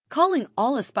calling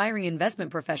all aspiring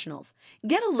investment professionals.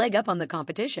 Get a leg up on the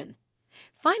competition.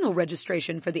 Final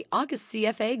registration for the August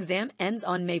CFA exam ends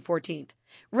on May 14th.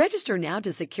 Register now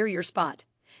to secure your spot.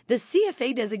 The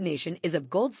CFA designation is a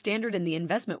gold standard in the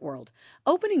investment world,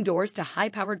 opening doors to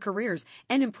high-powered careers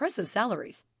and impressive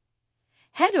salaries.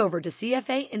 Head over to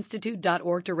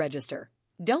cfainstitute.org to register.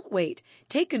 Don't wait.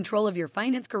 Take control of your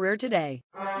finance career today.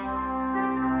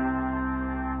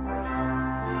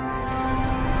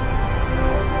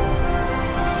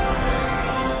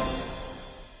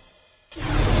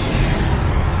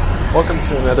 Welcome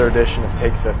to another edition of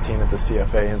Take 15 at the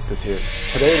CFA Institute.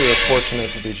 Today we are fortunate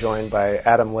to be joined by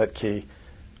Adam Litke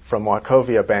from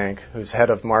Wachovia Bank, who's head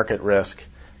of market risk,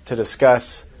 to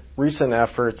discuss recent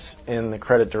efforts in the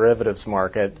credit derivatives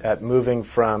market at moving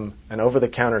from an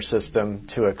over-the-counter system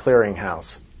to a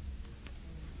clearinghouse.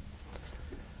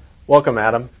 Welcome,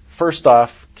 Adam. First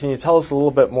off, can you tell us a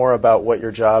little bit more about what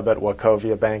your job at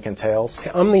Wachovia Bank entails?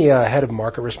 I'm the head of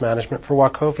market risk management for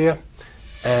Wachovia.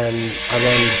 And I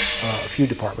run a few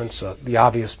departments, the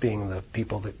obvious being the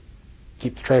people that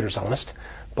keep the traders honest.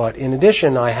 But in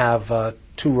addition, I have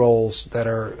two roles that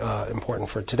are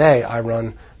important for today. I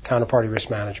run counterparty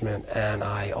risk management, and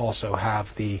I also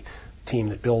have the team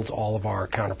that builds all of our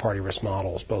counterparty risk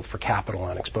models, both for capital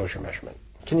and exposure measurement.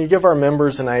 Can you give our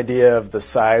members an idea of the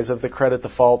size of the credit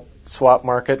default swap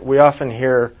market? We often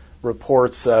hear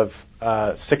reports of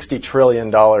 $60 trillion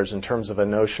in terms of a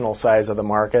notional size of the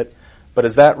market. But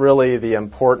is that really the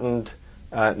important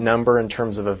number in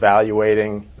terms of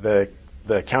evaluating the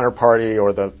counterparty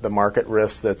or the market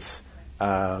risk that's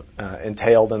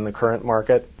entailed in the current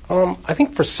market? I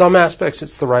think for some aspects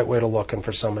it's the right way to look, and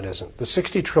for some it isn't. The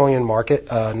 60 trillion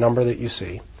market number that you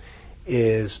see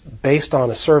is based on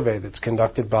a survey that's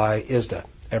conducted by ISDA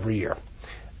every year,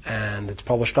 and it's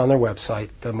published on their website.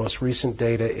 The most recent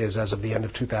data is as of the end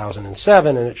of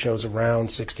 2007, and it shows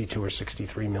around 62 or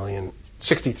 63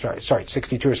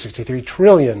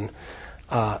 trillion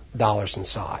dollars in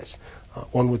size.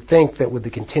 One would think that with the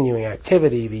continuing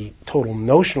activity, the total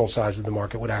notional size of the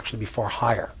market would actually be far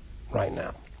higher right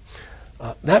now.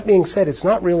 That being said, it's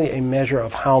not really a measure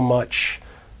of how much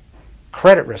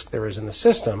credit risk there is in the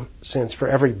system, since for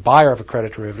every buyer of a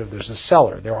credit derivative, there's a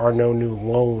seller. There are no new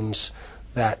loans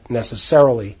that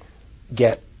necessarily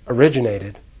get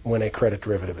originated when a credit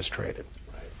derivative is traded.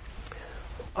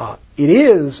 It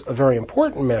is a very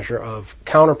important measure of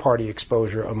counterparty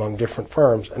exposure among different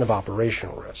firms and of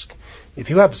operational risk. If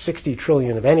you have 60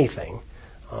 trillion of anything,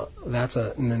 that's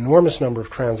an enormous number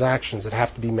of transactions that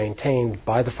have to be maintained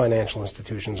by the financial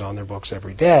institutions on their books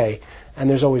every day, and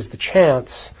there's always the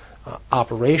chance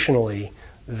operationally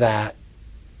that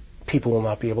people will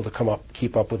not be able to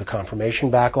keep up with the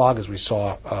confirmation backlog, as we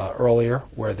saw earlier,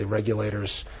 where the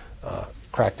regulators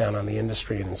cracked down on the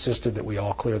industry and insisted that we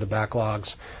all clear the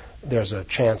backlogs. There's a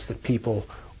chance that people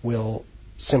will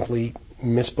simply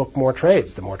misbook more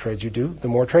trades. The more trades you do, the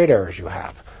more trade errors you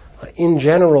have. In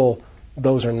general,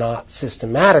 those are not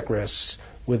systematic risks,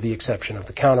 with the exception of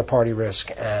the counterparty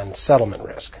risk and settlement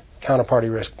risk.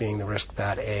 Counterparty risk being the risk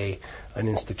that an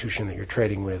institution that you're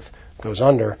trading with goes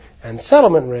under, and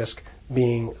settlement risk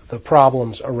being the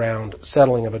problems around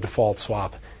settling of a default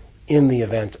swap in the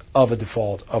event of a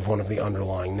default of one of the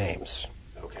underlying names.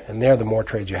 Okay. And there, the more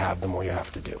trades you have, the more you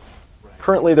have to do.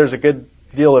 Currently, there's a good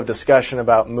deal of discussion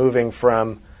about moving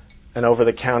from an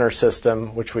over-the-counter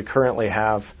system, which we currently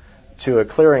have, to a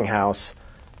clearinghouse.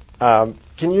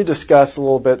 Can you discuss a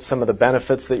little bit some of the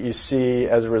benefits that you see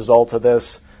as a result of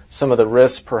this, some of the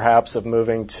risks perhaps of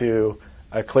moving to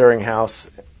a clearinghouse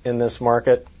in this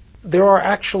market? There are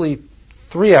actually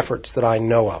three efforts that I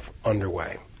know of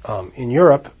underway. In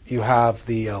Europe, you have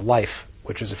the LIFE,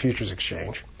 which is a futures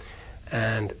exchange,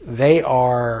 and they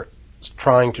are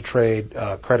trying to trade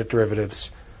credit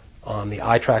derivatives on the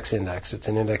iTraxx index. It's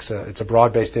an index, it's a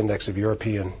broad-based index of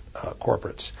European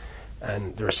corporates,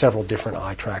 and there are several different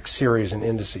iTraxx series and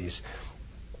indices.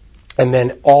 And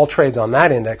then all trades on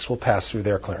that index will pass through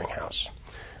their clearinghouse.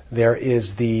 There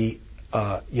is the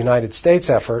United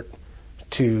States effort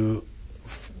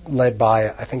led by,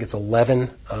 I think it's 11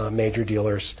 major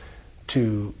dealers,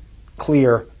 to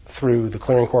clear through the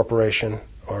Clearing Corporation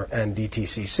and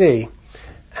DTCC.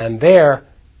 And there,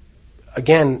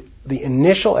 again, the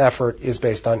initial effort is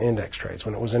based on index trades.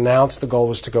 When it was announced, the goal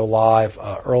was to go live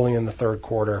early in the third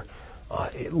quarter.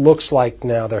 It looks like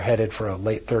now they're headed for a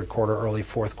late third quarter, early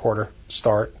fourth quarter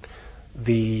start.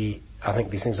 I think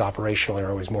these things operationally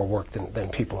are always more work than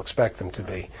people expect them to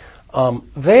be.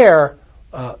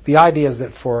 The idea is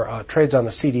that for trades on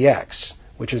the CDX,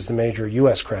 which is the major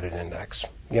U.S. credit index,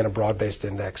 again, a broad-based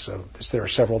index, there are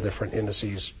several different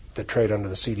indices that trade under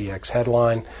the CDX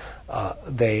headline.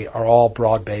 They are all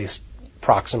broad-based,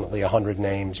 approximately 100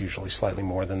 names, usually slightly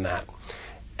more than that.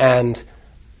 And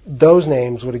those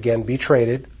names would again be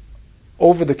traded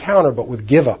over the counter but with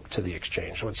give up to the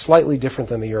exchange. So it's slightly different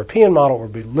than the European model, where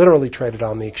it would be literally traded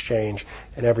on the exchange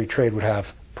and every trade would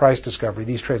have price discovery.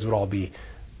 These trades would all be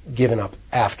given up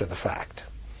after the fact.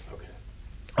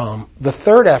 Okay. The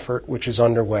third effort, which is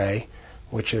underway,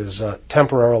 which is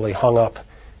temporarily hung up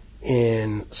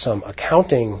in some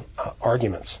accounting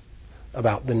arguments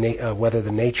about whether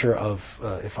the nature of,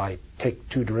 if I take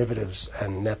two derivatives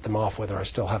and net them off, whether I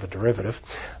still have a derivative.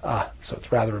 So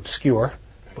it's rather obscure,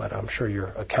 but I'm sure your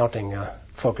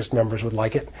accounting-focused members would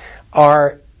like it,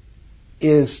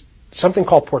 is something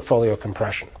called portfolio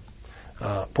compression.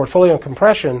 Portfolio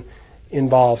compression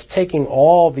involves taking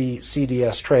all the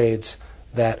CDS trades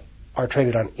that are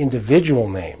traded on individual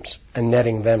names and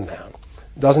netting them down.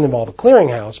 It doesn't involve a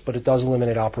clearinghouse, but it does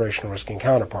eliminate operational risk and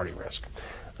counterparty risk.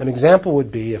 An example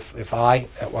would be if I,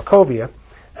 at Wachovia,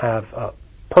 have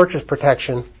purchase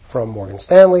protection from Morgan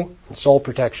Stanley and sold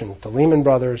protection to Lehman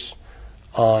Brothers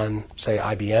on, say,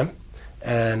 IBM,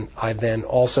 and I then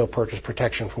also purchased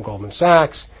protection from Goldman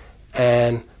Sachs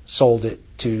and sold it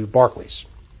to Barclays.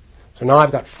 So now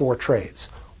I've got 4 trades.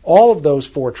 All of those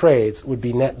 4 trades would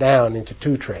be net down into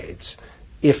 2 trades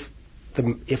if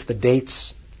the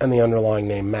dates and the underlying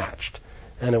name matched.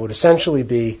 And it would essentially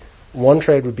be one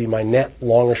trade would be my net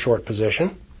long or short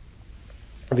position.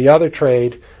 The other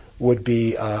trade would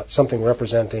be something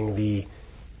representing the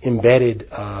embedded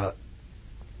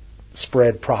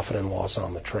spread profit and loss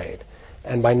on the trade.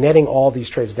 And by netting all these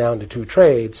trades down to 2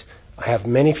 trades, I have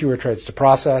many fewer trades to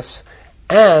process,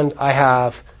 and I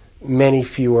have many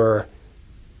fewer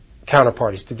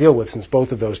counterparties to deal with, since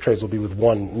both of those trades will be with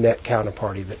one net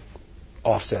counterparty that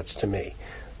offsets to me.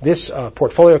 This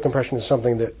portfolio compression is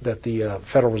something that the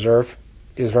Federal Reserve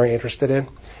is very interested in,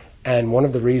 and one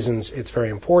of the reasons it's very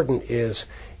important is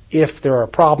if there are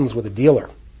problems with a dealer.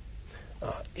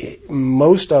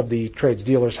 Most of the trades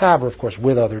dealers have are, of course,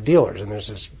 with other dealers, and there's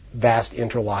this vast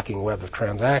interlocking web of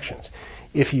transactions.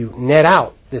 If you net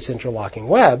out this interlocking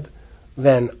web,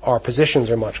 then our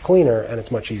positions are much cleaner, and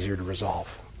it's much easier to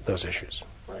resolve those issues.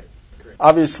 Right.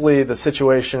 Obviously, the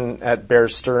situation at Bear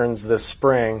Stearns this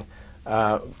spring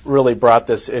really brought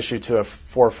this issue to a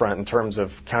forefront in terms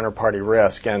of counterparty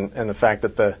risk and the fact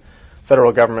that the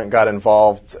federal government got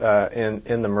involved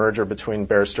in the merger between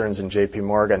Bear Stearns and J.P.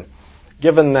 Morgan.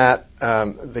 Given that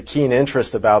the keen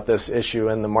interest about this issue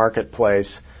in the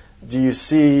marketplace, do you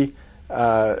see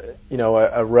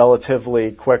a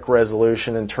relatively quick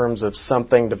resolution in terms of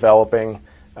something developing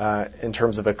in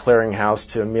terms of a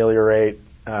clearinghouse to ameliorate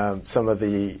some of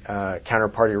the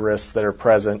counterparty risks that are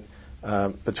present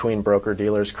between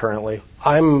broker-dealers currently?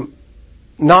 I'm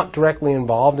not directly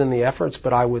involved in the efforts,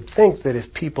 but I would think that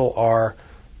if people are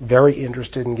very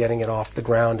interested in getting it off the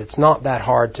ground, it's not that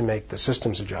hard to make the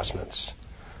systems adjustments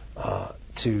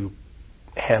to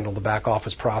handle the back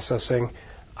office processing.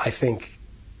 I think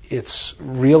it's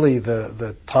really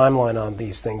the timeline on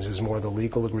these things is more the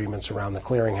legal agreements around the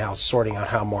clearinghouse, sorting out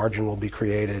how margin will be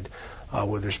created.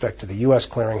 With respect to the U.S.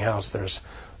 clearinghouse, there's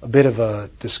a bit of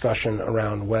a discussion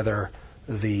around whether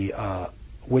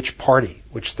which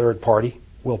third party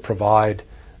will provide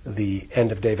the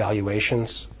end-of-day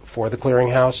valuations for the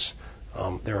clearinghouse.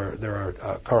 There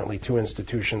are currently 2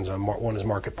 institutions. One is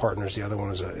Market Partners. The other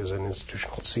one is an institution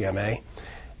called CMA.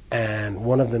 And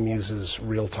one of them uses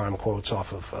real-time quotes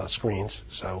off of screens.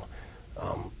 So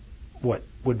what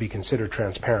would be considered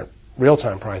transparent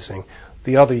real-time pricing.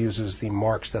 The other uses the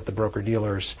marks that the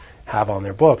broker-dealers have on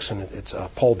their books, and it's a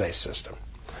poll-based system.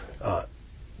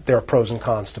 There are pros and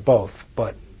cons to both,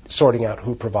 but sorting out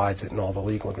who provides it and all the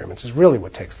legal agreements is really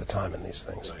what takes the time in these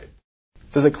things. Right.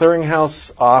 Does a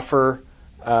clearinghouse offer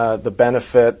the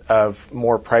benefit of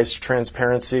more price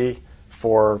transparency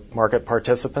for market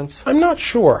participants? I'm not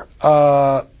sure.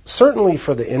 Certainly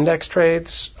for the index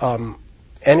trades,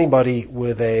 anybody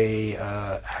with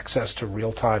access to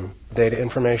real-time data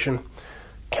information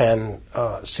can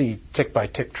see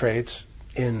tick-by-tick trades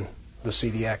in the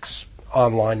CDX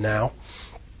online now,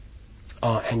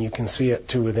 and you can see it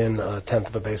to within 1/10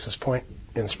 of a basis point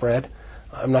in spread.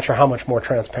 I'm not sure how much more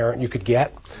transparent you could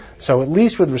get. So at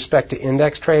least with respect to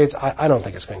index trades, I don't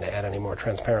think it's going to add any more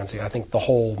transparency. I think the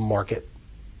whole market,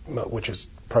 which is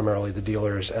primarily the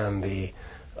dealers and the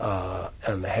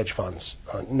hedge funds,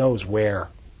 knows where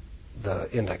the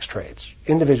index trades.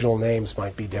 Individual names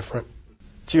might be different.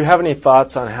 Do you have any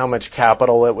thoughts on how much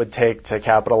capital it would take to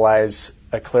capitalize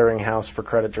a clearinghouse for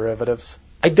credit derivatives?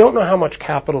 I don't know how much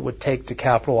capital it would take to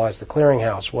capitalize the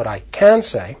clearinghouse. What I can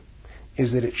say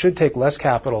is that it should take less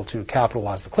capital to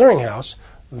capitalize the clearinghouse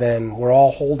than we're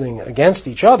all holding against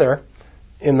each other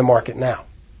in the market now.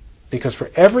 Because for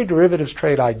every derivatives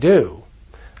trade I do,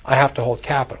 I have to hold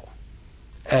capital.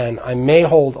 And I may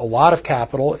hold a lot of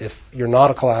capital if you're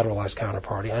not a collateralized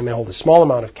counterparty. I may hold a small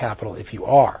amount of capital if you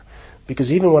are.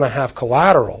 Because even when I have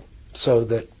collateral, so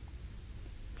that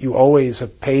you always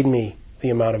have paid me the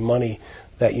amount of money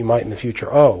that you might in the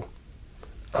future owe,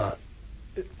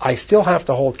 I still have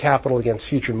to hold capital against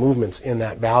future movements in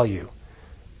that value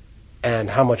and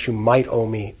how much you might owe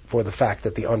me for the fact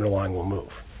that the underlying will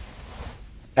move.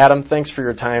 Adam, thanks for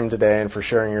your time today and for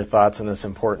sharing your thoughts on this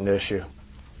important issue.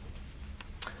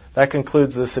 That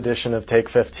concludes this edition of Take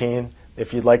 15.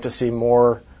 If you'd like to see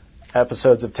more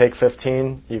episodes of Take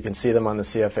 15, you can see them on the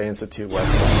CFA Institute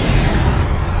website.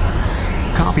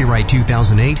 Copyright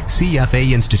 2008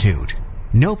 CFA Institute.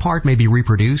 No part may be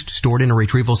reproduced, stored in a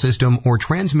retrieval system, or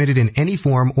transmitted in any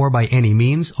form or by any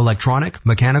means, electronic,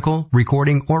 mechanical,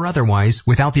 recording, or otherwise,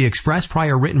 without the express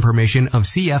prior written permission of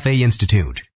CFA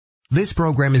Institute. This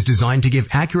program is designed to give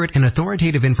accurate and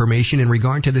authoritative information in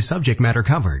regard to the subject matter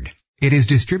covered. It is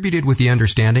distributed with the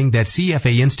understanding that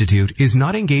CFA Institute is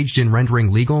not engaged in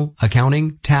rendering legal,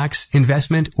 accounting, tax,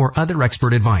 investment, or other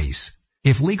expert advice.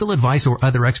 If legal advice or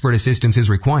other expert assistance is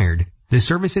required, the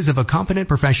services of a competent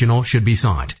professional should be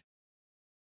sought.